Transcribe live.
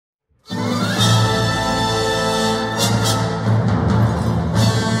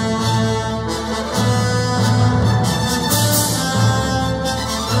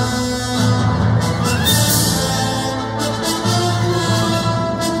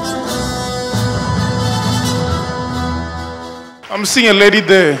I'm seeing a lady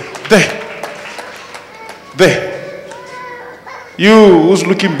there. There. You who's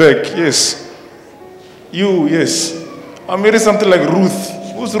looking back, yes. You, yes. I'm hearing something like Ruth.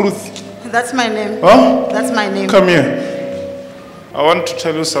 Who's Ruth? That's my name. Huh? That's my name. Come here. I want to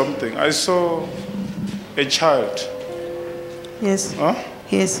tell you something. I saw a child. Yes. Huh?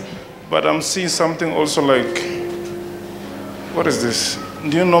 Yes. But I'm seeing something also like, what is this?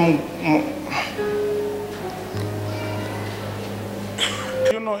 Do you know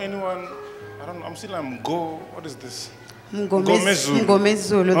anyone? I don't know. I'm still like Go. What is this?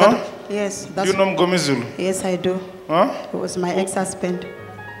 Ngomezulu. Huh? Yes. Do you know Ngomezulu? Yes, I do. Huh? It was my ex-husband.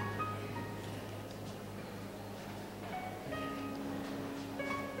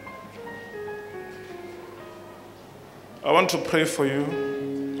 I want to pray for you.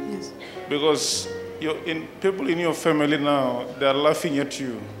 Yes. Because people in your family now, they are laughing at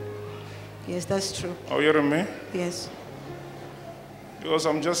you. Yes, that's true. Are you hearing me? Yes. Because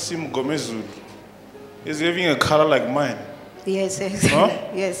I'm just seeing Gomezul. He's having a color like mine. Yes, yes. Huh?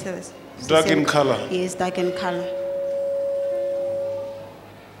 Yes, yes. Dark in color. Yes, dark in color.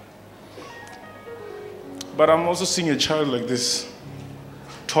 But I'm also seeing a child like this.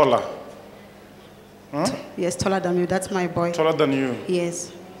 Taller. Huh? Yes, taller than you. That's my boy. Taller than you.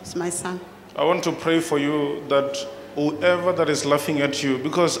 Yes, it's my son. I want to pray for you that whoever that is laughing at you,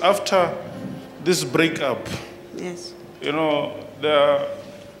 because after this breakup, yes, you know, there are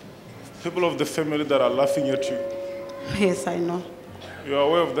people of the family that are laughing at you. Yes, I know. You are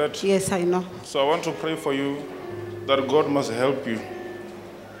aware of that? Yes, I know. So I want to pray for you that God must help you.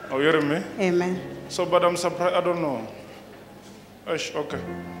 Are you hearing me? Amen. So, but I'm surprised, I don't know. Okay.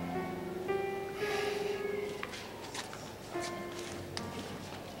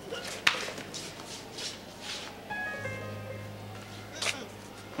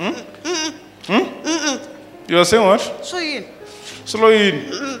 You are saying what? Soyin.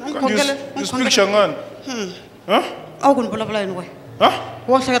 Sloyin. You speak Shangan. Huh? Huh? Huh?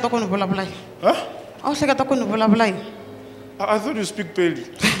 Huh? I thought you speak Peli.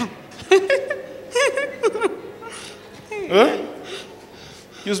 Huh?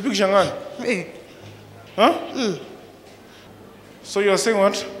 You speak Shangan? Huh? So you are saying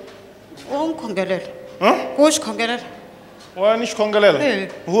what? Huh?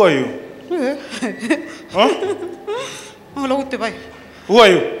 Who are you? Huh? Who are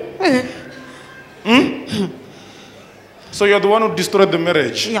you? So you're the one who destroyed the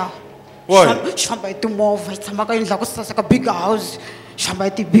marriage? Yeah. Why? Big house. She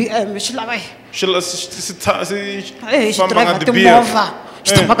drive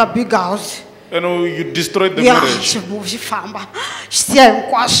the big house. And you destroyed the marriage? She famba. She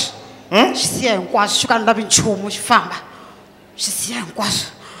kwash. She kwash. She can't love in chumu. She famba. She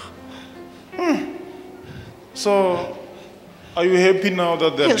kwash. So, are you happy now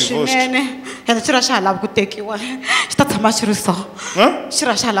that they're divorced? Huh?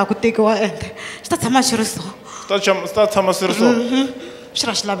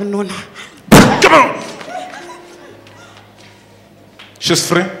 Come on! She's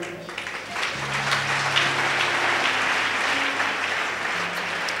free.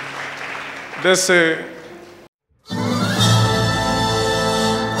 There's a...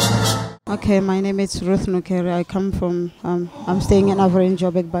 Okay, my name is Ruth Nukere. I come from, I'm staying in Avery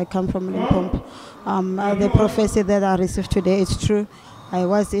Joburg, but I come from Limpopo. The prophecy that I received today is true. I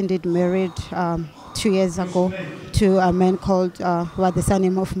was indeed married 2 years ago to a man called, what the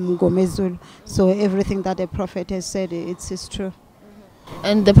surname of Ngomezulu. So everything that the prophet has said, it's true.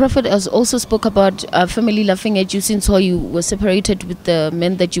 And the prophet has also spoke about family laughing at you since you were separated with the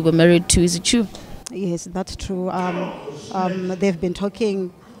man that you were married to. Is it true? Yes, that's true. They've been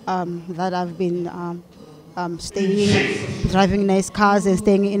talking that I've been staying, driving nice cars and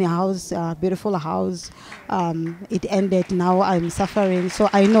staying in a house, beautiful house. It ended. Now I'm suffering. So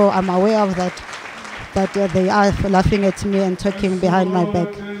I know, I'm aware of that, but they are laughing at me and talking behind my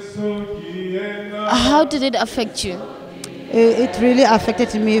back. How did it affect you? It really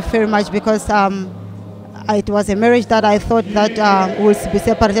affected me very much because it was a marriage that I thought that would be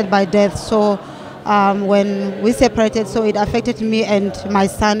separated by death. So when we separated, so it affected me and my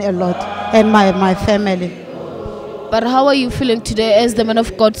son a lot and my family. But how are you feeling today as the man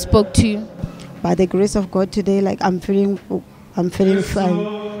of God spoke to you? By the grace of God today, like I'm feeling fine.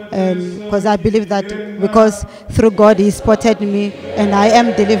 Because I believe that because through God He spotted me and I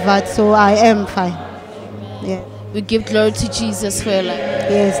am delivered, so I am fine. Yeah. We give glory to Jesus for your life.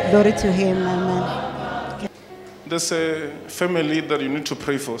 Yes, glory to Him, amen. Okay. There's a family that you need to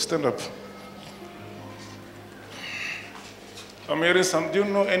pray for. Stand up. I'm hearing some. Do you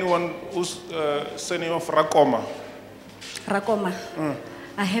know anyone who's surname of Rakoma? Rakoma.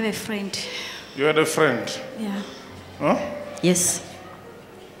 I have a friend. You had a friend? Yeah. Huh? Yes.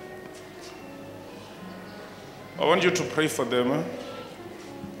 I want you to pray for them. Huh?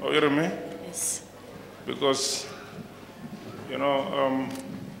 Oh, you hear me? Yes. Because, you know,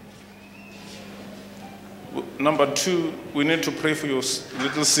 number 2, we need to pray for your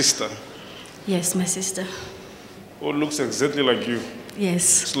little sister Yes, my sister. who looks exactly like you.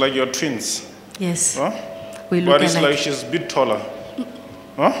 Yes. It's like you're twins. Yes. Huh? We look But it's like alike. she's a bit taller.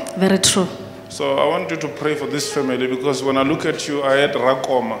 Huh? Very true. So I want you to pray for this family because when I look at you, I had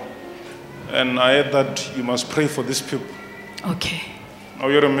Rakoma. And I had that you must pray for these people. Okay. Oh,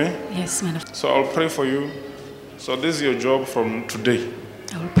 you hear me? Yes, man of. So I'll pray for you. So this is your job from today.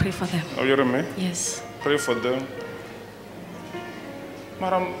 I will pray for them. Oh, you hear me? Yes. Pray for them.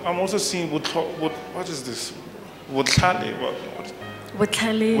 But I'm also seeing, what is this? Wutlali.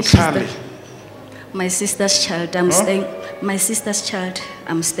 Wutlali is Wutlali. my sister's child. I'm staying. My sister's child.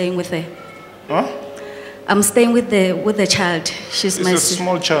 I'm staying with her. Huh? I'm staying with the child. She's It's my a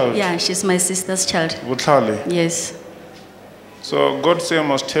small child. Yeah, she's my sister's child. Wutlali. Yes. So God say I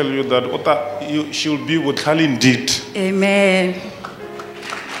must tell you that she will be Wutlali indeed. Amen.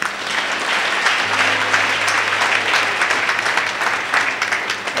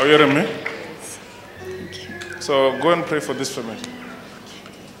 Are you hearing me? Thank you. So go and pray for this family.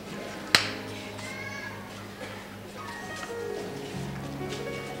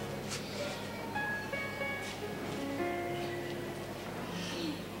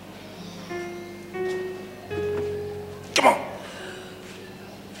 Come on.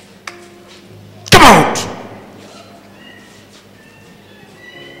 Come out.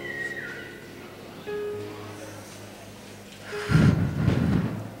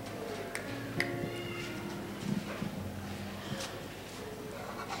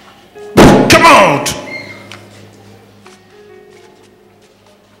 Come out.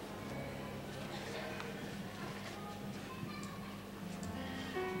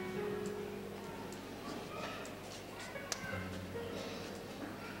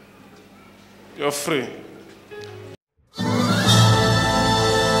 You're free.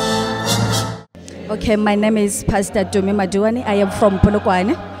 Okay, my name is Pastor Dumi Maduani. I am from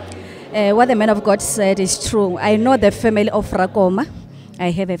Polokwane. What the man of God said is true. I know the family of Rakoma.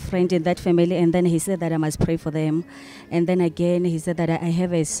 I have a friend in that family, and then he said that I must pray for them. And then again, he said that I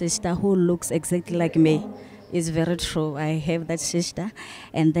have a sister who looks exactly like me. It's very true. I have that sister.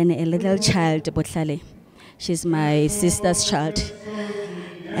 And then a little child, Botlale. She's my sister's child.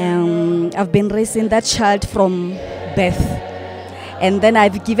 I've been raising that child from birth. And then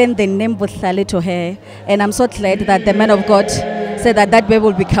I've given the name Botlale to her. And I'm so glad that the man of God said that that baby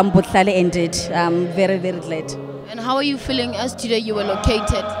will become Botlale indeed. I'm very, very glad. And how are you feeling as today you were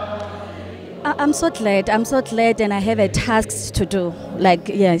located? I'm so glad. I'm so glad, and I have a task to do. Like,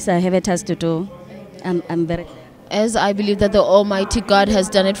 yes, I have a task to do. I'm very glad. As I believe that the Almighty God has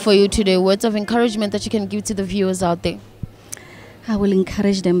done it for you today, words of encouragement that you can give to the viewers out there. I will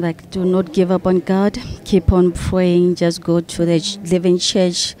encourage them, like, do not give up on God. Keep on praying. Just go to the living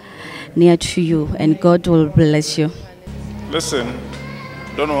church near to you, and God will bless you. Listen,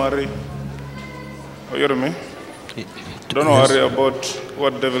 don't worry. Are you hearing me? Don't worry about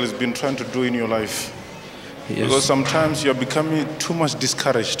what devil has been trying to do in your life. Yes. Because sometimes you're becoming too much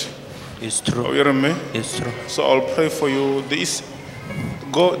discouraged. It's true. Are you hearing me? It's true. So I'll pray for you. There's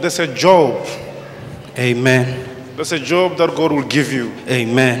a job. Amen. There's a job that God will give you.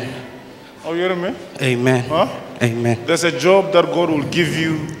 Amen. Are you hearing me? Amen. Huh? Amen. There's a job that God will give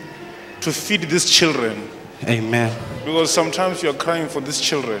you to feed these children. Amen. Because sometimes you're crying for these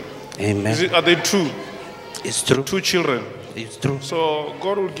children. Amen. Are they two? It's true. 2 children. It's true. So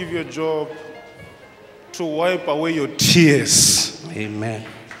God will give you a job to wipe away your tears. Amen.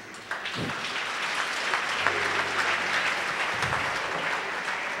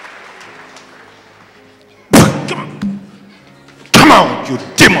 Come out, you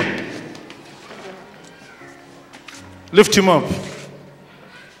demon. Lift him up.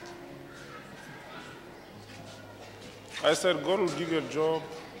 I said, God will give you a job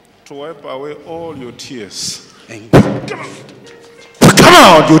to wipe away all your tears. Amen. Come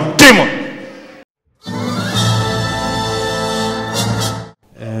out, you demon.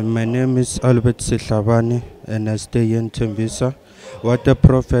 My name is Albert Sitlavani, and I stay in Tembisa. What the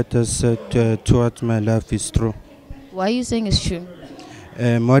prophet has said towards my life is true. Why are you saying it's true?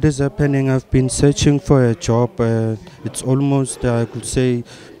 What is happening? I've been searching for a job. It's almost, I could say,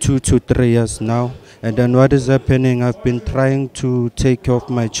 2 to 3 years now, And then what is happening, I've been trying to take care of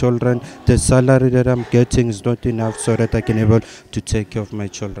my children. The salary that I'm getting is not enough so that I can able to take care of my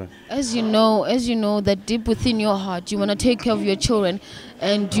children. As you know that deep within your heart, you want to take care of your children,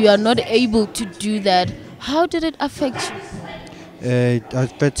 and you are not able to do that. How did it affect you? It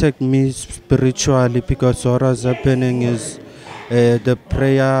affected me spiritually because what was happening is the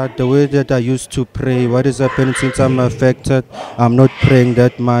prayer, the way that I used to pray, what is happening since I'm affected, I'm not praying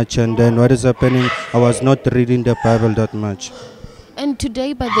that much, and then what is happening, I was not reading the Bible that much. And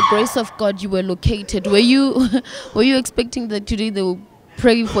today, by the grace of God, you were located. Were you expecting that today they will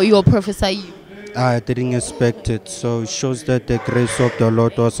pray for you or prophesy you? I didn't expect it, so it shows that the grace of the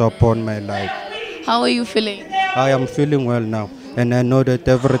Lord was upon my life. How are you feeling? I am feeling well now, and I know that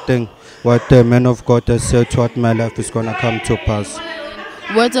everything what the man of God has said throughout my life is going to come to pass.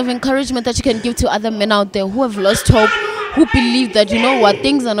 Words of encouragement that you can give to other men out there who have lost hope, who believe that, you know what,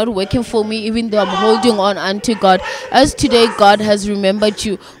 things are not working for me, even though I'm holding on unto God. As today God has remembered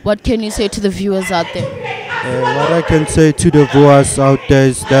you, what can you say to the viewers out there? What I can say to the viewers out there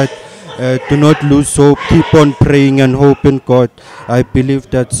is that do not lose hope, keep on praying and hoping God. I believe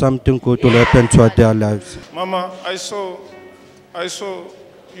that something good will happen to their lives. Mama, I saw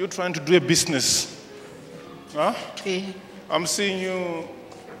you trying to do a business. Huh? Eh, I'm seeing you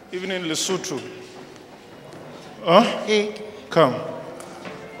even in Lesotho. Huh? eh. Come.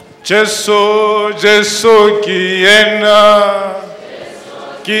 Jeso, Jeso, Kiena.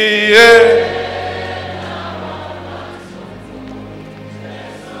 Kiena.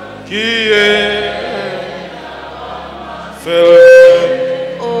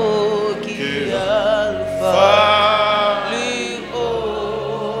 Oh, ki alpha li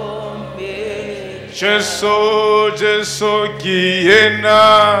omega. Jeso, Jeso,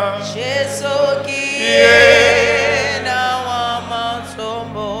 Kiena. Jesu kiena wa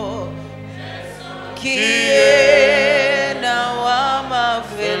matombo. Kiena wa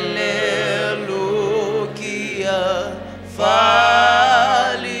mafelelu ki alpha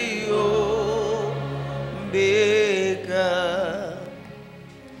li omega.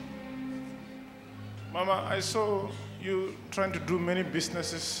 Mama, I saw you trying to do many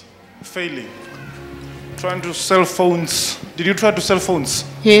businesses, failing. Trying to sell phones. Did you try to sell phones?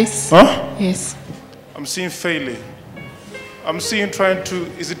 Yes. Huh? Yes. I'm seeing failing. I'm seeing trying to,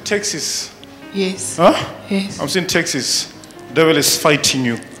 is it Texas? Yes. Huh? Yes. I'm seeing Texas. Devil is fighting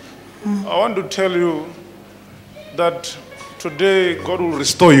you. I want to tell you that today God will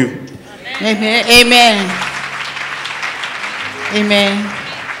restore you. Amen. Amen. Amen.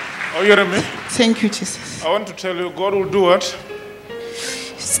 Are you hearing me? Thank you, Jesus. I want to tell you God will do what?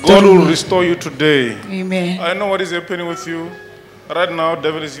 God will restore you today. Amen. I know what is happening with you. Right now,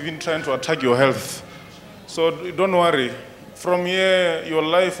 devil is even trying to attack your health. So don't worry. From here, your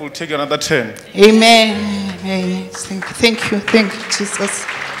life will take another turn. Amen. Amen. Thank you. Thank you. Thank you, Jesus.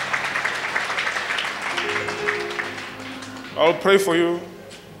 I'll pray for you.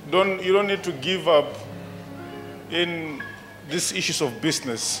 You don't need to give up in these issues of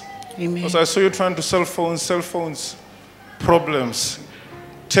business. Amen. Because I saw you trying to sell phones, problems,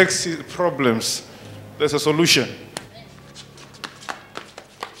 taxi problems. There's a solution.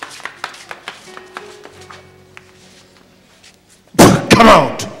 Come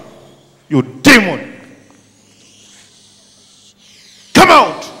out, you demon. Come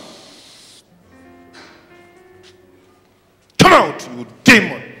out. Come out, you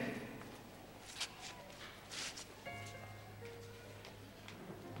demon.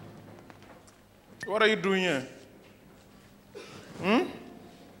 What are you doing here?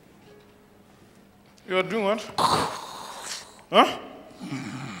 You are doing what? Huh?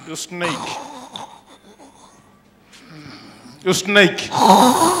 You snake. You snake.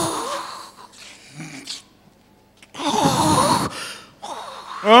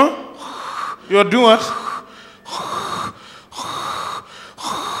 Huh? You are doing what?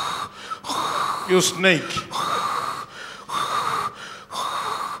 You snake.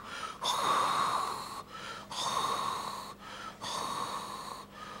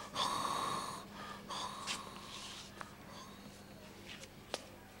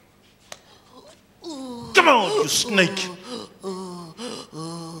 Come on, you snake.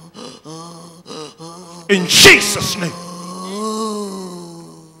 In Jesus' name.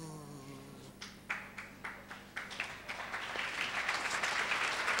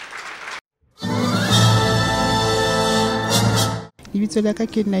 Ibitso la ka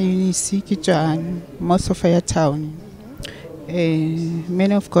ke nna Eunice ke tswa mo Sofia town.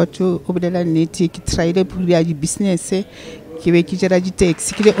 Man of God o bolela nnete ke tryile bula di business ke be ke jera di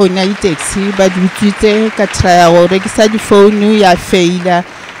taxi ke le ona di taxi ba di utswitse ka try go rekisa di phone ya faila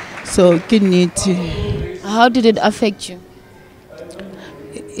So ke nnete How did it affect you?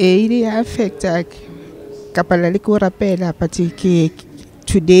 e ile ya affecta ka pala le ke o rapela but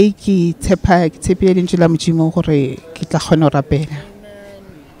today ke tshepile lentswe la Modimo gore ke tla kgona go rapela.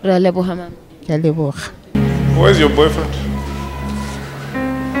 Re a leboga, mama. Ke a leboga. Where's your boyfriend?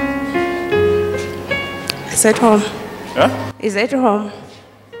 He's at home. Huh? He's at home.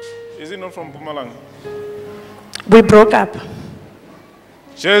 Is he not from Mpumalanga? We broke up.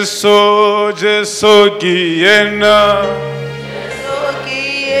 Jesu, Jesu Kiena.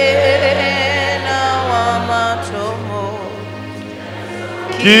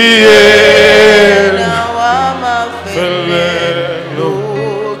 Kiena. Felelo.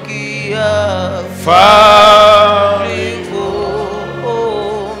 Fa.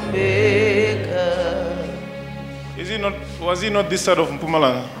 Was he not this side of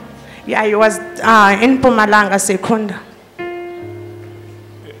Mpumalanga? Yeah, he was in Pumalanga Sekunda.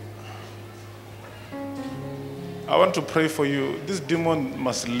 I want to pray for you. This demon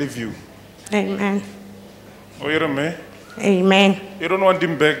must leave you. Amen. Oh, you hear me? Amen. You don't want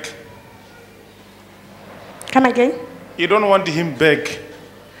him back. Come again? You don't want him back.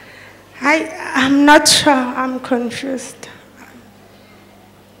 I'm not sure. I'm confused.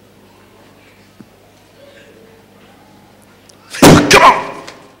 Come on!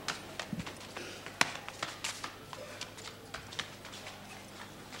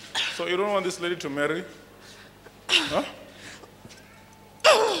 So you don't want this lady to marry? Huh?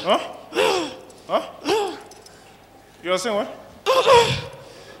 Huh? Huh? You are saying what?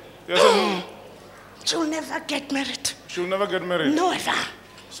 You are saying She'll never get married. she'll never get married? No, ever.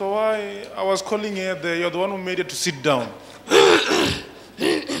 So why? I was calling her there. You're the one who made her to sit down.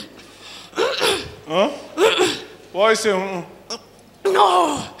 Huh? Why say?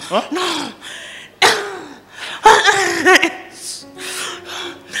 No. Huh? No.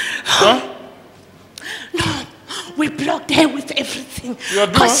 Huh? No. We blocked her with everything. You are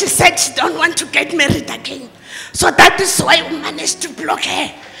doing Because she said she don't want to get married again. So that is why we managed to block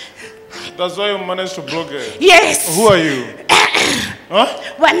her. That's why you managed to block her. Yes. Who are you? Huh?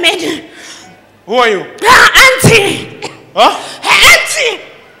 One minute. Who are you? Her auntie. Huh? Her auntie.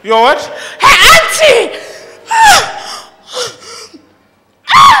 You're what? Her auntie.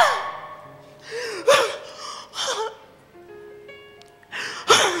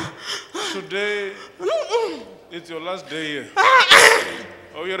 Today, it's your last day here.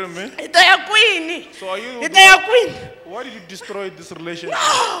 Oh, you hear me? They are queen. So are you? They are queen. Why did you destroy this relationship?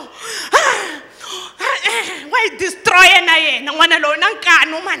 Why destroy na ngwana lo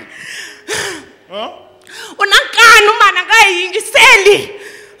nankano man. Huh? Unankano man akayingiseli.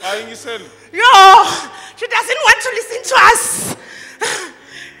 Ayingiseli. Yo, she doesn't want to listen to us.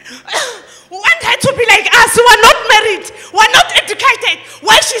 We want her to be like us. We are not married. We are not educated.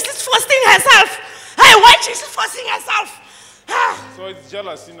 Why she's forcing herself? Hey, why she's forcing herself? So it's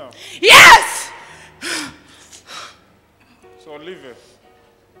jealousy now. Yes. So leave her.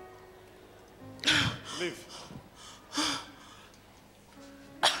 Leave.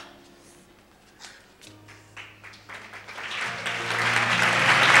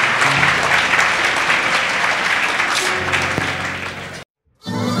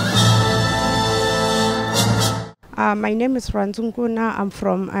 My name is Ranzunguna. I'm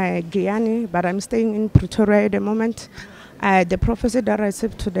from Guyana, but I'm staying in Pretoria at the moment. The prophecy that I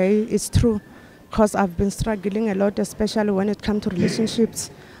received today is true because I've been struggling a lot, especially when it comes to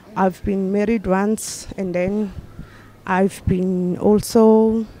relationships. I've been married once, and then I've been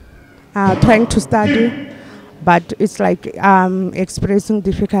also trying to study, but it's like experiencing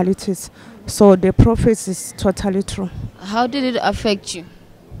difficulties. So the prophecy is totally true. How did it affect you?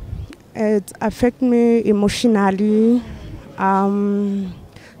 It affects me emotionally.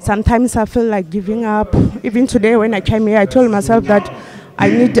 Sometimes I feel like giving up. Even today when I came here, I told myself that I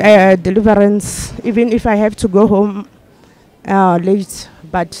need deliverance, even if I have to go home late.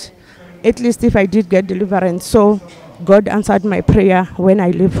 But at least if I did get deliverance, so God answered my prayer when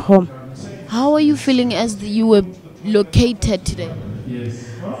I leave home. How are you feeling as you were located today?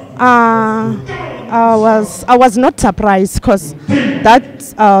 I was not surprised because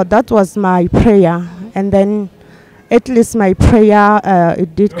that was my prayer, and then at least my prayer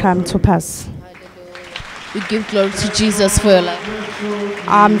it did come to pass. We give glory to Jesus for your life.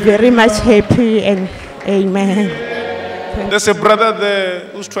 I'm very much happy, and amen. There's a brother there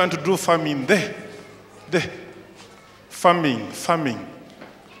who's trying to do farming there. Farming.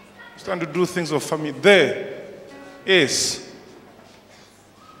 He's trying to do things of farming there. Yes.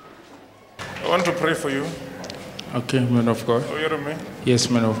 I want to pray for you. Okay, man of God. Oh, you hear me? Yes,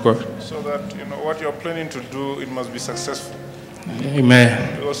 man of God. So that, what you're planning to do, it must be successful.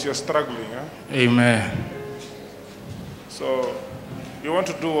 Amen. Because you're struggling. Amen. So, you want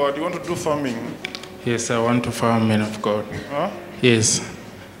to do what? You want to do farming? Yes, I want to farm, man of God. Huh? Yes.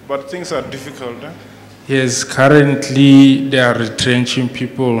 But things are difficult. Yes, currently they are retrenching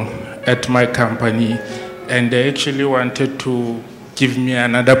people at my company, and they actually wanted to give me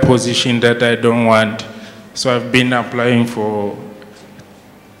another position that I don't want. So I've been applying for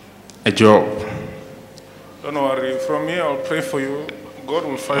a job. Don't worry. From here, I'll pray for you. God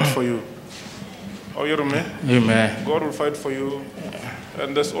will fight for you. Oh, you hear me? Amen. God will fight for you.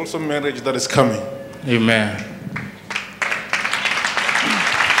 And there's also marriage that is coming. Amen.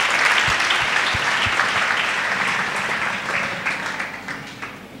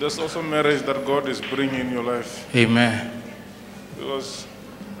 There's also marriage that God is bringing in your life. Amen. Because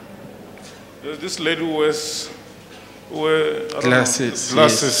there's this lady who wears Glasses.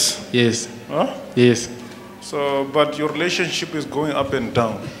 Glasses. Yes. Huh? Yes. So, but your relationship is going up and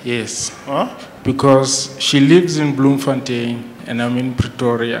down. Yes. Huh? Because she lives in Bloemfontein and I'm in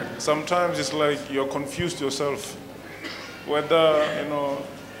Pretoria. Sometimes it's like you're confused yourself whether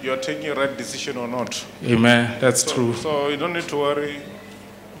you're taking a right decision or not. Amen. That's true. So you don't need to worry.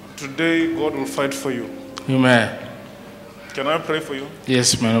 Today God will fight for you. Amen. Can I pray for you?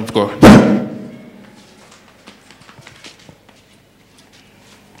 Yes, man of God.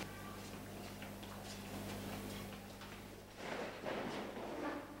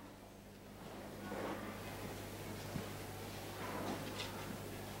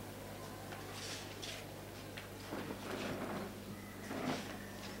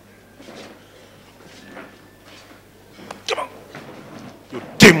 You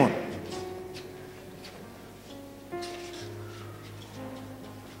demon.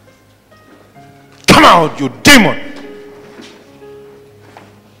 Come out, you demon.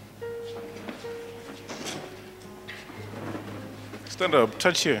 Stand up,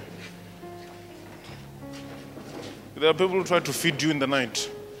 touch here. There are people who try to feed you in the night.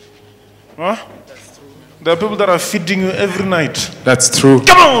 Huh? There are people that are feeding you every night. That's true.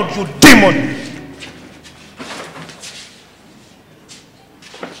 Come out, you demon.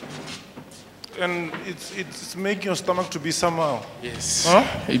 And it's making your stomach to be somehow. Yes. Huh?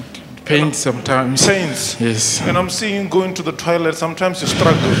 It pains sometimes. Pains. Yes. And I'm seeing you going to the toilet. Sometimes you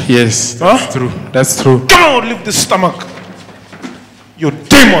struggle. Yes. That's true. That's true. Come on, leave the stomach. You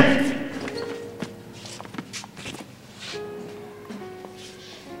demon.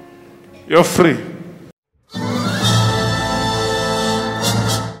 You're free.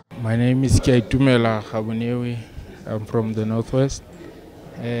 My name is Kaitumela Khabunewi. I'm from the Northwest.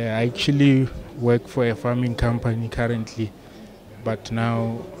 I actually work for a farming company currently, but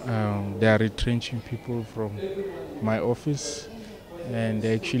now they are retrenching people from my office, and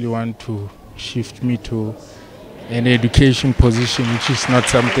they actually want to shift me to an education position, which is not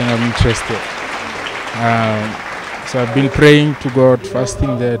something I'm interested. So I've been praying to God,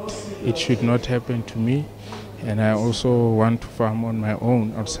 fasting that it should not happen to me, and I also want to farm on my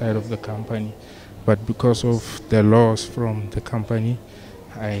own outside of the company, but because of the laws from the company,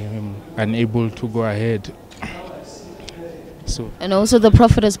 I am unable to go ahead. And also the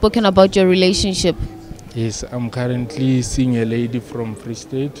prophet has spoken about your relationship. Yes, I'm currently seeing a lady from Free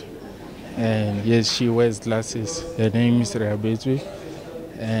State, and yes, she wears glasses. Her name is Rehabetwe,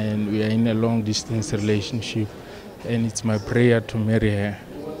 and we are in a long distance relationship, and it's my prayer to marry her.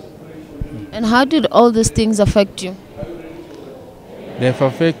 And how did all these things affect you? They've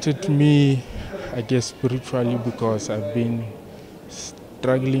affected me, I guess, spiritually, because I've been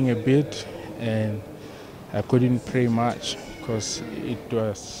struggling a bit and I couldn't pray much because it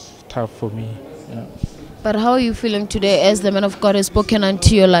was tough for me. Yeah. But how are you feeling today as the man of God has spoken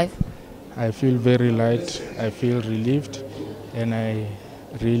unto your life? I feel very light, I feel relieved, and I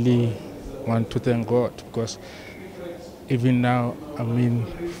really want to thank God because even now I'm in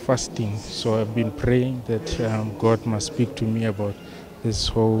fasting, so I've been praying that God must speak to me about this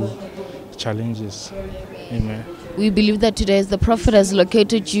whole challenges. Amen. We believe that today as the prophet has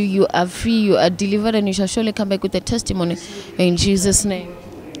located you, you are free, you are delivered, and you shall surely come back with a testimony in Jesus' name.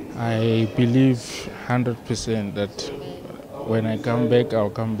 I believe 100% that when I come back, I'll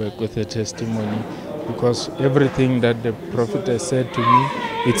come back with a testimony because everything that the prophet has said to me,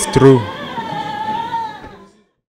 it's true.